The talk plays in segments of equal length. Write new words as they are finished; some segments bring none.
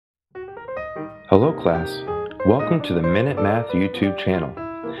Hello class, welcome to the Minute Math YouTube channel.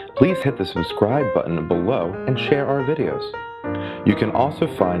 Please hit the subscribe button below and share our videos. You can also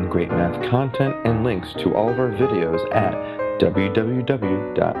find great math content and links to all of our videos at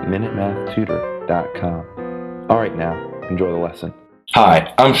www.minutemathtutor.com. Alright now, enjoy the lesson.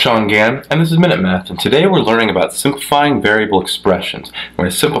 Hi, I'm Sean Gann, and this is Minute Math, and today we're learning about simplifying variable expressions. We're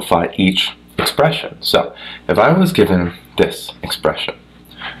going to simplify each expression. So, if I was given this expression,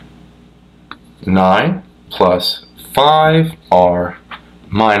 9 plus 5r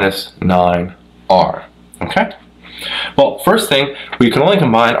minus 9r, okay? Well, first thing, we can only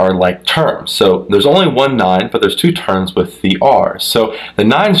combine our like terms. So there's only one 9, but there's two terms with the r's. So the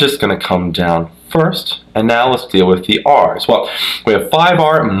 9 is just going to come down first, and now let's deal with the r's. Well, we have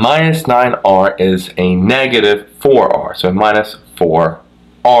 5r minus 9r is a negative 4r, so minus 4r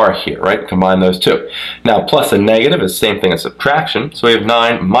here, right? Combine those two. Now, plus a negative is the same thing as subtraction, so we have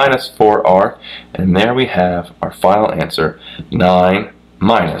 9 minus 4r, and there we have our final answer, 9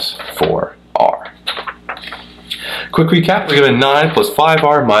 minus 4r. Quick recap, we're given 9 plus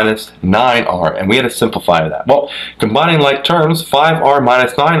 5r minus 9r, and we had to simplify that. Well, combining like terms, 5r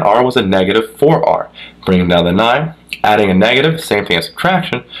minus 9r was a negative 4r. Bringing down the 9, adding a negative, same thing as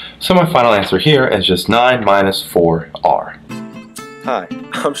subtraction, so my final answer here is just 9 minus 4r. Hi,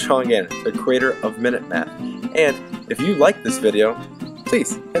 I'm Sean Gann, the creator of Minute Math, and if you like this video,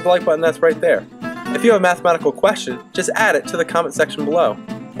 please hit the like button that's right there. If you have a mathematical question, just add it to the comment section below.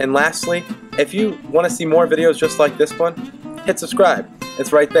 And lastly, if you want to see more videos just like this one, hit subscribe.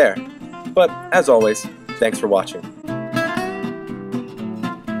 It's right there. But as always, thanks for watching.